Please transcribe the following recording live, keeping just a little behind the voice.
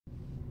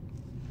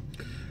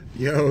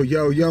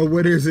Yo,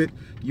 what is it?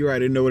 You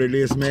already know what it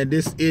is, man.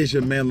 This is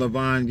your man,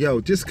 Levon. Yo,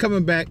 just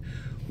coming back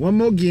one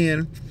more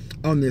again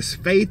on this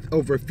Faith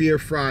Over Fear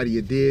Friday,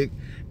 you dig?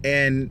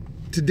 And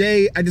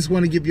today, I just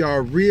want to give y'all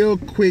a real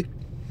quick,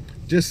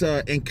 just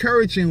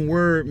encouraging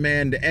word,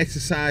 man, to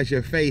exercise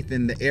your faith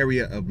in the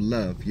area of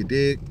love, you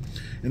dig?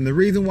 And the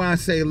reason why I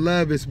say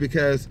love is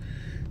because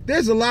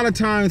there's a lot of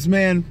times,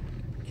 man,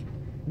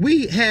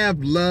 we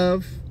have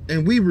love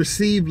and we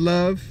receive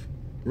love,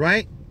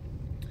 right?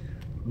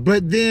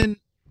 But then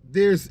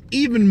there's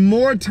even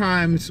more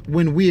times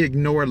when we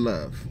ignore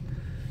love,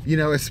 you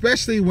know,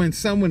 especially when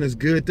someone is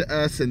good to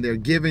us and they're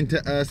giving to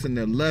us and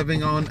they're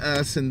loving on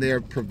us and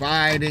they're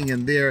providing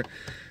and they're,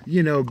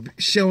 you know,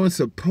 showing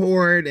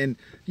support. And,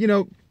 you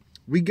know,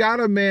 we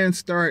gotta, man,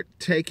 start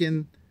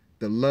taking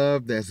the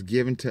love that's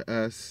given to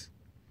us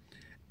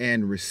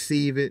and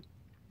receive it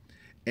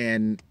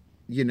and,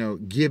 you know,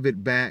 give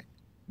it back,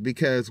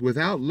 because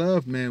without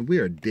love, man, we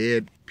are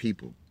dead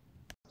people.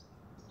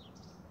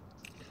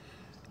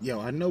 Yo,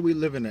 I know we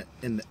live in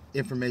the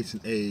information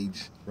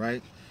age,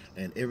 right?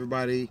 And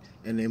everybody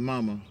and their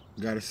mama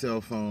got a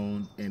cell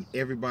phone and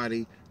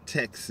everybody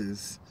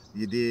texts,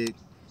 you dig?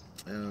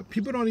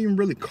 People don't even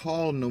really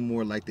call no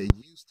more like they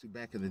used to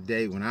back in the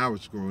day when I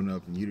was growing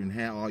up, and you didn't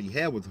have, all you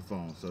had was a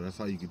phone, so that's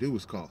all you could do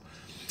was call.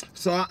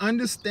 So I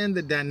understand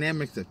the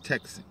dynamics of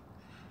texting.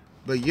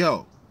 But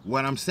yo,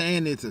 what I'm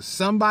saying is, if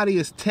somebody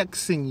is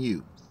texting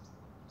you,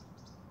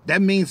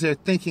 that means they're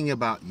thinking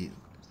about you.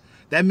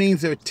 That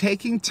means they're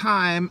taking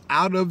time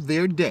out of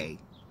their day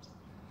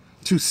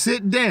to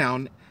sit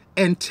down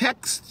and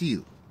text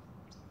you,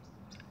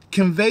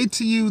 convey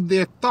to you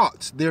their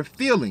thoughts, their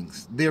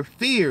feelings, their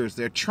fears,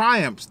 their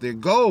triumphs, their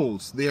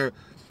goals, their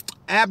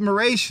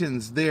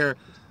admirations, their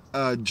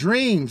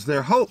dreams,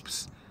 their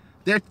hopes.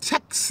 They're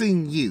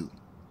texting you.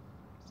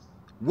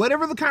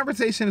 Whatever the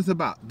conversation is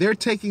about, they're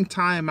taking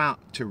time out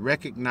to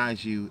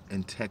recognize you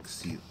and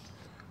text you.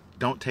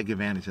 Don't take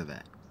advantage of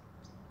that.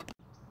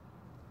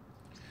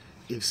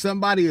 If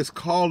somebody is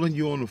calling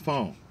you on the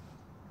phone,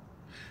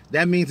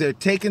 that means they're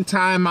taking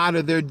time out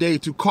of their day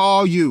to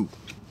call you,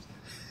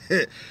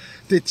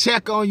 to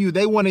check on you.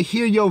 They want to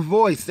hear your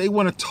voice. They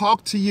want to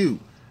talk to you.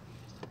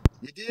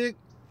 You dig?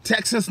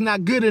 Texting's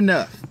not good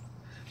enough.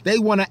 They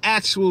want to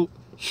actually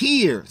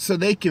hear so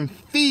they can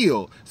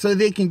feel, so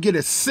they can get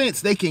a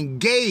sense, they can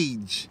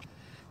gauge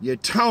your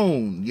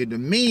tone, your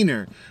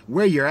demeanor,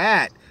 where you're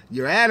at,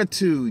 your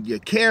attitude, your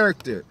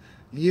character.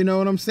 You know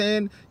what I'm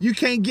saying? You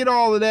can't get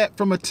all of that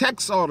from a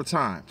text all the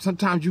time.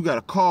 Sometimes you got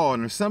to call,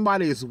 and if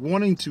somebody is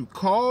wanting to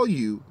call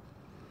you,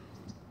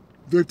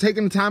 they're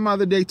taking the time out of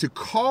the day to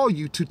call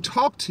you, to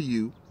talk to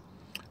you,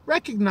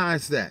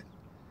 recognize that.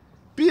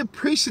 Be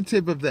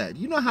appreciative of that.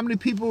 You know how many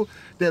people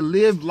that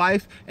live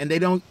life and they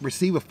don't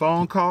receive a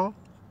phone call?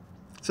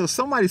 So if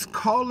somebody's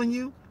calling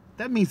you,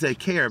 that means they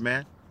care,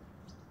 man.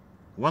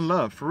 One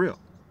love, for real.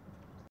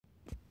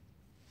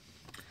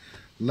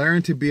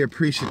 Learn to be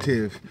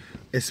appreciative,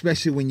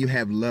 especially when you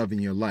have love in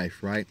your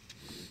life, right?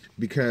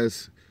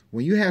 Because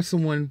when you have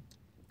someone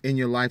in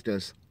your life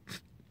that's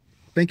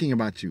thinking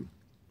about you,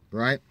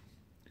 right?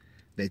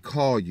 They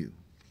call you,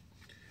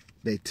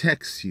 they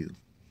text you,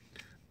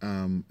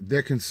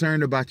 they're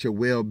concerned about your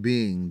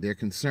well-being, they're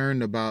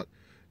concerned about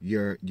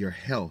your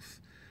health,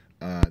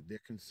 they're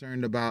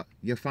concerned about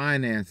your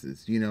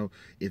finances. You know,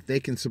 if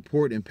they can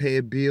support and pay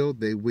a bill,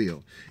 they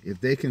will.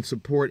 If they can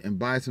support and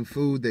buy some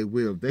food, they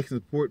will. If they can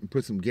support and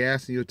put some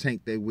gas in your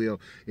tank, they will.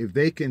 If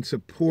they can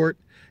support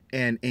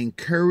and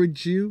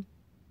encourage you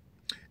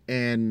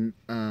and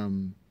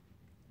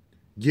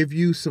give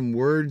you some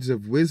words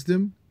of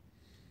wisdom,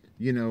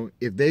 you know,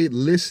 if they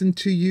listen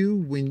to you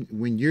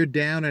when you're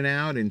down and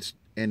out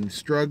and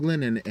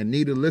struggling and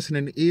need a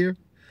listening ear,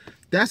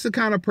 that's the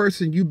kind of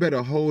person you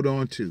better hold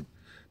on to.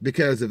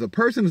 Because if a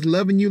person is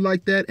loving you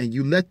like that and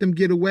you let them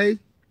get away,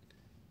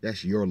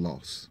 that's your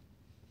loss.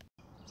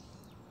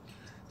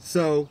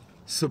 So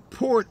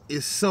support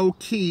is so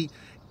key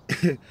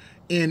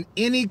in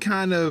any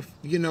kind of,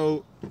 you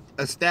know,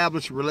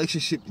 established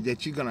relationship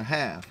that you're going to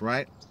have,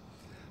 right?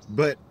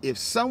 But if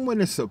someone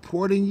is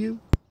supporting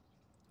you,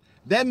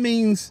 that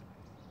means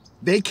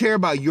they care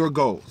about your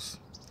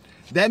goals.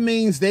 That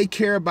means they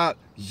care about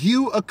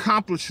you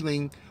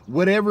accomplishing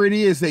whatever it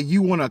is that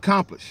you want to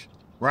accomplish,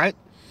 right?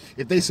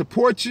 If they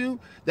support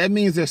you, that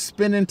means they're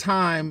spending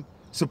time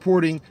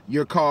supporting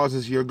your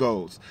causes, your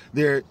goals.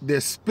 They're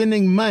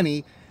spending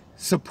money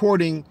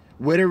supporting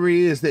whatever it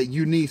is that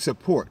you need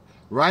support,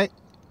 right?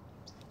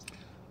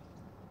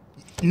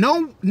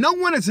 No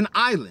one is an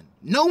island.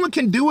 No one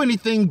can do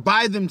anything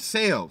by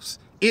themselves.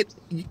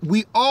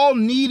 We all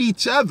need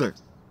each other.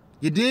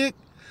 You dig?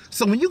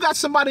 So when you got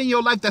somebody in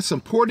your life that's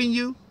supporting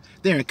you,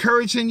 they're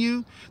encouraging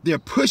you, they're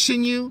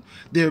pushing you,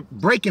 they're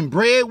breaking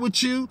bread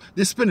with you,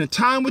 they're spending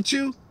time with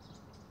you,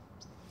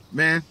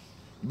 man,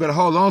 you better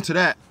hold on to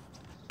that.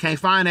 Can't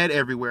find that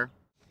everywhere.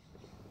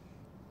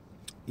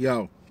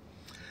 Yo,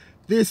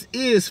 this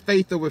is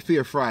Faith Over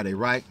Fear Friday,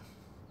 right?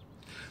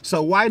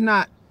 So why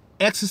not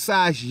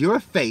exercise your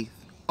faith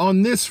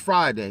on this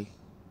Friday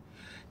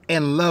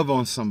and love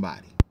on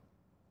somebody.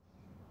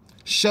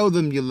 Show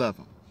them you love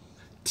them.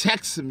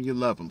 Text them you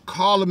love them.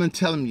 Call them and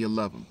tell them you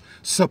love them.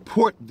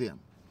 Support them.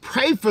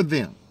 Pray for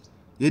them.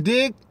 You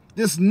dig?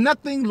 There's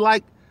nothing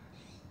like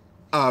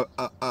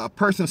a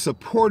person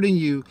supporting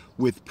you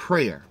with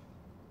prayer.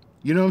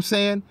 You know what I'm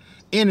saying?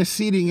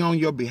 Interceding on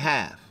your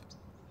behalf.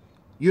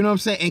 You know what I'm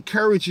saying?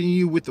 Encouraging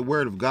you with the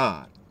word of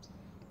God.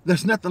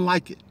 There's nothing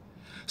like it.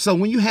 So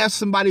when you have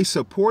somebody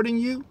supporting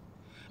you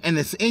and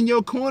it's in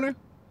your corner,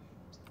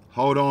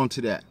 hold on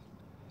to that.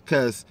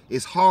 Because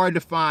it's hard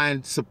to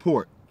find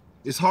support.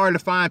 It's hard to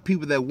find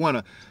people that want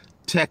to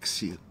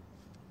text you,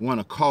 want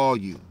to call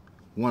you,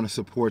 want to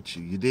support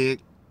you. You dig?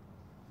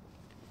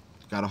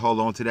 Got to hold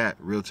on to that.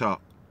 Real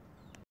talk.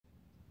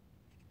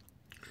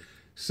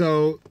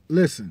 So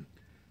listen,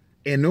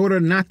 in order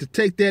not to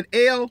take that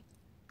L,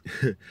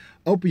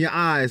 open your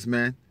eyes,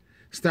 man.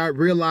 Start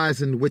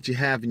realizing what you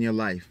have in your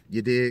life.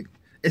 You dig?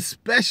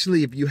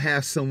 Especially if you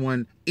have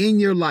someone in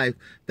your life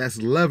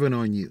that's loving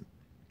on you.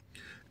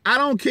 I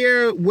don't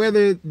care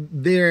whether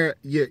they're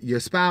your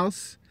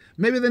spouse.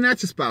 Maybe they're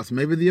not your spouse.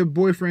 Maybe they're your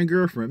boyfriend,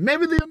 girlfriend.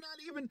 Maybe they're not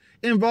even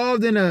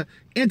involved in an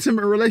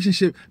intimate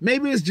relationship.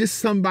 Maybe it's just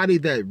somebody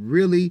that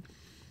really,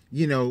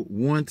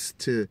 wants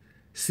to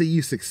see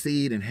you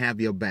succeed and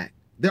have your back.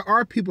 There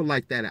are people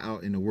like that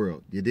out in the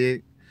world. You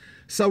dig?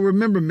 So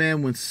remember,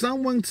 man, when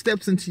someone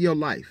steps into your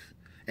life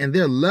and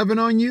they're loving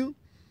on you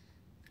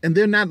and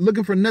they're not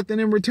looking for nothing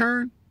in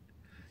return,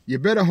 you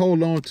better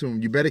hold on to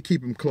them. You better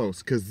keep them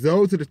close, because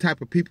those are the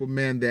type of people,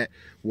 man, that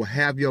will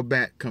have your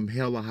back come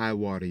hell or high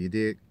water. You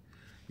dig?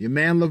 Your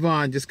man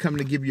Levon just coming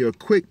to give you a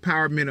quick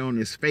power minute on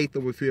this Faith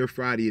Over Fear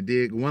Friday. You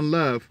dig? One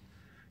love,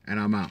 and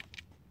I'm out.